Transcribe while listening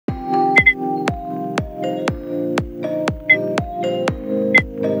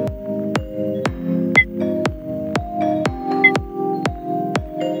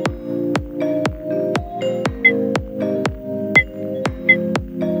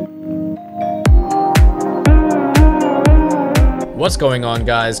What's going on,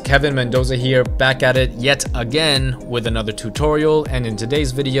 guys? Kevin Mendoza here, back at it yet again with another tutorial, and in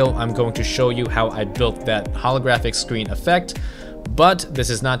today's video I'm going to show you how I built that holographic screen effect. But this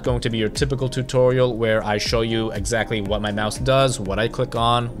is not going to be your typical tutorial where I show you exactly what my mouse does, what I click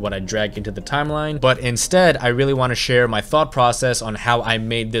on, what I drag into the timeline, but instead I really want to share my thought process on how I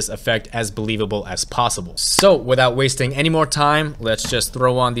made this effect as believable as possible. So without wasting any more time, let's just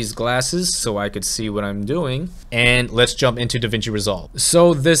throw on these glasses so I could see what I'm doing, and let's jump into DaVinci Resolve.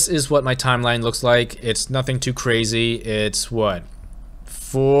 So this is what my timeline looks like. It's nothing too crazy. It's what?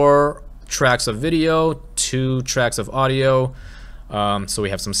 4 tracks of video, 2 tracks of audio. So we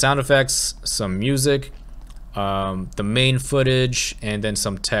have some sound effects, some music, the main footage, and then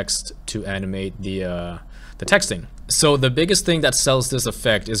some text to animate the texting. So the biggest thing that sells this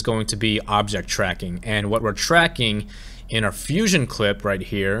effect is going to be object tracking, and what we're tracking in our Fusion clip right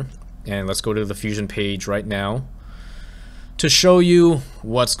here, and let's go to the Fusion page right now to show you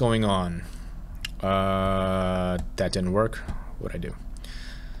what's going on. That didn't work. What'd I do?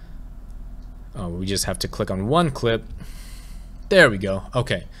 Oh, we just have to click on one clip. There we go.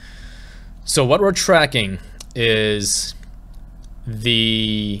 Okay. So what we're tracking is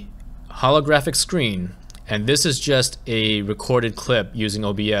the holographic screen, and this is just a recorded clip using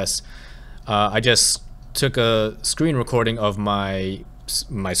OBS. I just took a screen recording of my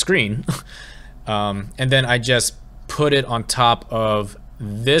screen, and then I just put it on top of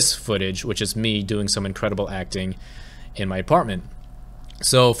this footage, which is me doing some incredible acting in my apartment.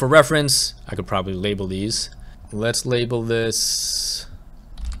 So for reference, I could probably label these. Let's label this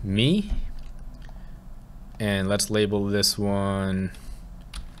me, and let's label this one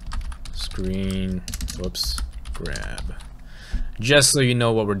screen, whoops, grab, just so you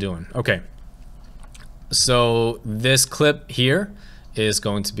know what we're doing. Okay, so this clip here is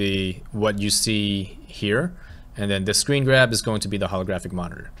going to be what you see here, and then the screen grab is going to be the holographic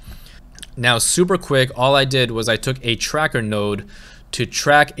monitor. Now, super quick, all I did was I took a tracker node to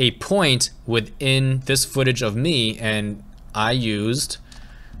track a point within this footage of me, and I used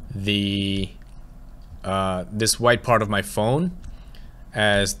the this white part of my phone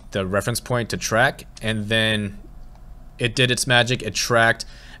as the reference point to track, and then it did its magic, it tracked,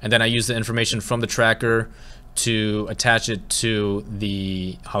 and then I used the information from the tracker to attach it to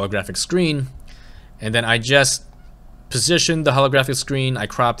the holographic screen, and then I just positioned the holographic screen, I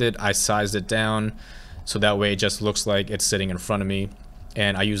cropped it, I sized it down, so that way it just looks like it's sitting in front of me,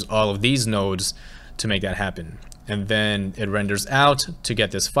 and I use all of these nodes to make that happen. And then it renders out to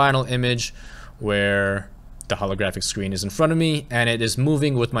get this final image where the holographic screen is in front of me and it is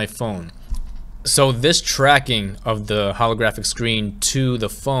moving with my phone. So this tracking of the holographic screen to the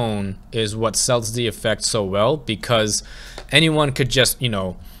phone is what sells the effect so well, because anyone could just, you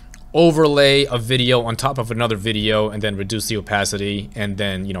know, overlay a video on top of another video and then reduce the opacity, and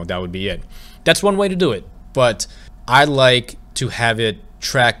then, you know, that would be it. That's one way to do it, but I like to have it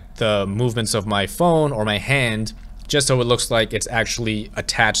track the movements of my phone or my hand just so it looks like it's actually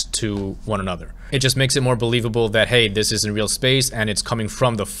attached to one another. It just makes it more believable that, hey, this is in real space and it's coming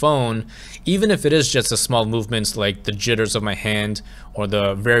from the phone, even if it is just the small movements like the jitters of my hand or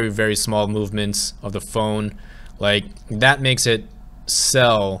the very, very small movements of the phone. Like, that makes it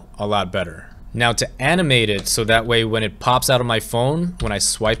sell a lot better. Now, to animate it so that way when it pops out of my phone, when I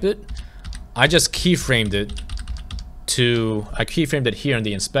swipe it, I just keyframed it I keyframed it here in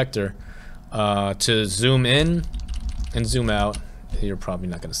the inspector to zoom in and zoom out. You're probably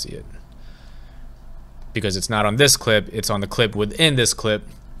not going to see it because it's not on this clip, it's on the clip within this clip.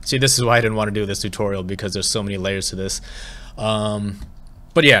 See, this is why I didn't want to do this tutorial, because there's so many layers to this.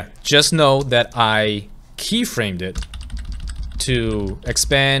 But yeah, just know that I keyframed it to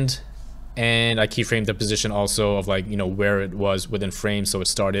expand, and I keyframed the position also of, like, you know, where it was within frame, so it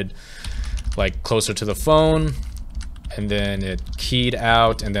started like closer to the phone, and then it keyed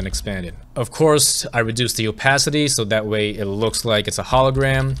out and then expanded. Of course, I reduced the opacity so that way it looks like it's a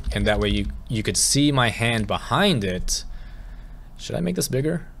hologram, and that way you could see my hand behind it. Should I make this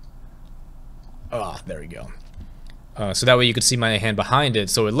bigger? Ah, there we go. So that way you could see my hand behind it,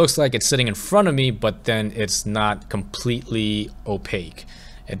 so it looks like it's sitting in front of me, but then it's not completely opaque.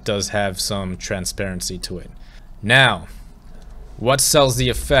 It does have some transparency to it. Now, what sells the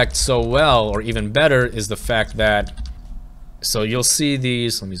effect so well, or even better, is the fact that, so you'll see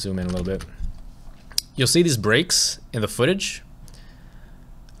these, let me zoom in a little bit. You'll see these breaks in the footage,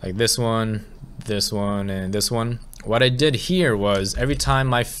 like this one, and this one. What I did here was every time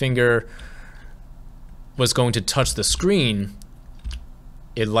my finger was going to touch the screen,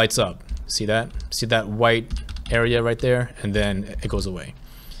 it lights up. See that? See that white area right there? And then it goes away.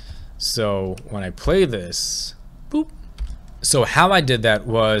 So when I play this, boop, So how I did that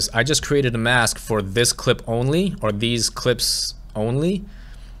was I just created a mask for this clip only, or these clips only.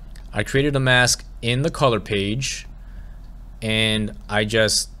 I created a mask in the color page, and I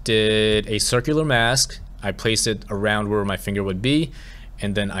just did a circular mask. I placed it around where my finger would be,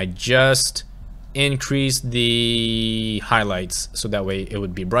 and then I just increased the highlights so that way it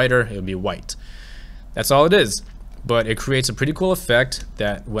would be brighter, it would be white. That's all it is. But it creates a pretty cool effect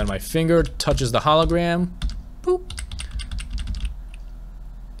that when my finger touches the hologram, boop,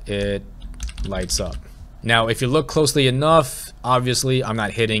 it lights up. Now, if you look closely enough, obviously I'm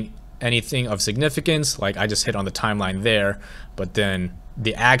not hitting anything of significance. Like, I just hit on the timeline there, but then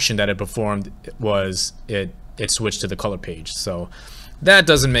the action that it performed was it switched to the color page. So that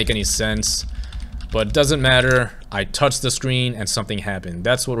doesn't make any sense, but it doesn't matter. I touched the screen and something happened.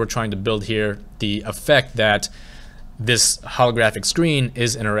 That's what we're trying to build here, the effect that this holographic screen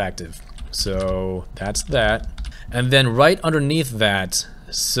is interactive. So that's that. And then right underneath that,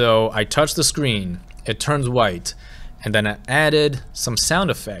 so I touched the screen, it turns white, and then I added some sound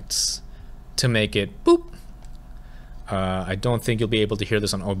effects to make it boop. I don't think you'll be able to hear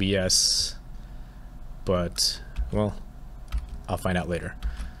this on OBS, but well, I'll find out later.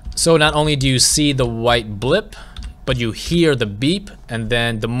 So not only do you see the white blip, but you hear the beep, and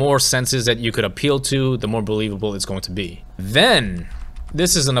then the more senses that you could appeal to, the more believable it's going to be. Then,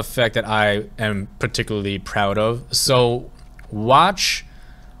 this is an effect that I am particularly proud of. So watch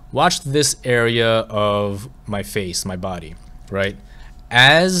this area of my face, my body, right?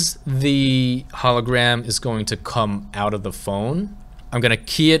 As the hologram is going to come out of the phone, I'm gonna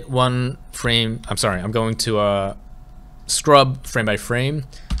key it one frame. I'm going to scrub frame by frame.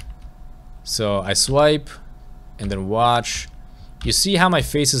 So I swipe and then watch. You see how my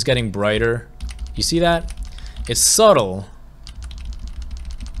face is getting brighter? You see that? It's subtle,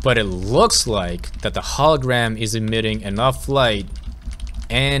 but it looks like that the hologram is emitting enough light,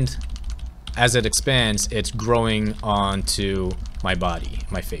 and as it expands, it's growing onto my body,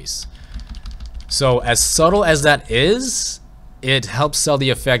 my face. So as subtle as that is, it helps sell the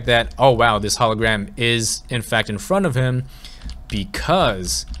effect that, oh wow, this hologram is in fact in front of him,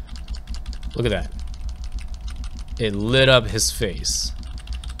 because look at that. It lit up his face.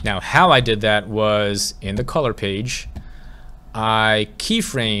 Now how I did that was in the color page, I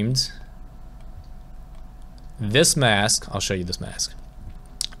keyframed this mask. I'll show you this mask.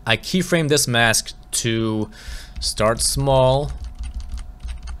 I keyframed this mask to start small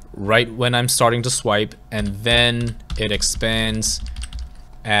right when I'm starting to swipe, and then it expands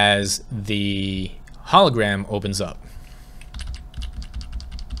as the hologram opens up.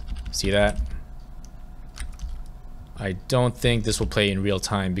 See that? I don't think this will play in real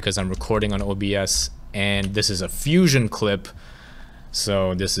time because I'm recording on OBS and this is a fusion clip,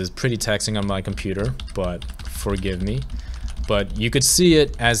 so this is pretty taxing on my computer, but forgive me. But you could see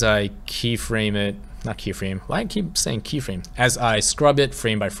it as I keyframe it, not keyframe, why I keep saying keyframe, as I scrub it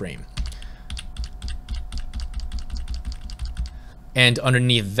frame by frame. And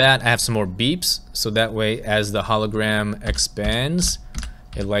underneath that I have some more beeps, so that way as the hologram expands,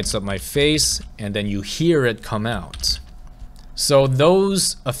 it lights up my face and then you hear it come out. So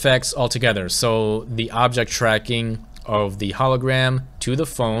those effects all together, so the object tracking of the hologram to the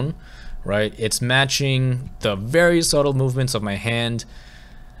phone, right? It's matching the very subtle movements of my hand,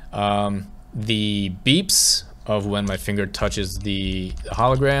 the beeps of when my finger touches the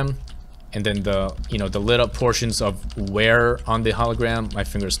hologram, and then the the lit up portions of where on the hologram my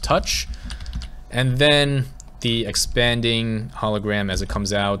fingers touch, and then the expanding hologram as it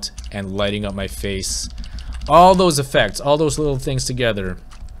comes out and lighting up my face. All those effects, all those little things together,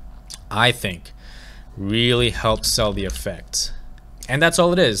 I think really help sell the effect. And that's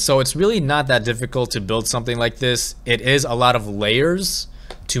all it is. So it's really not that difficult to build something like this. It is a lot of layers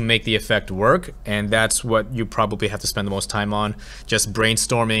to make the effect work, and that's what you probably have to spend the most time on, just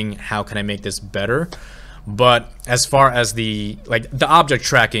brainstorming how can I make this better. But as far as the object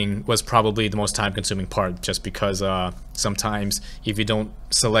tracking was probably the most time consuming part, just because sometimes if you don't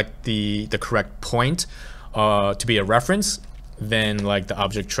select the correct point to be a reference, then like the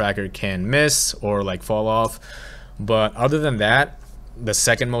object tracker can miss or like fall off. But other than that, the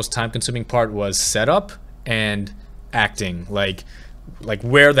second most time consuming part was setup and acting, like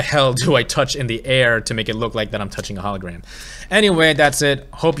where the hell do I touch in the air to make it look like that I'm touching a hologram. Anyway, that's it.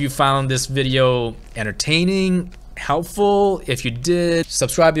 Hope you found this video entertaining, helpful. If you did,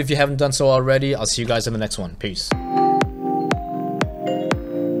 subscribe if you haven't done so already. I'll see you guys in the next one. Peace.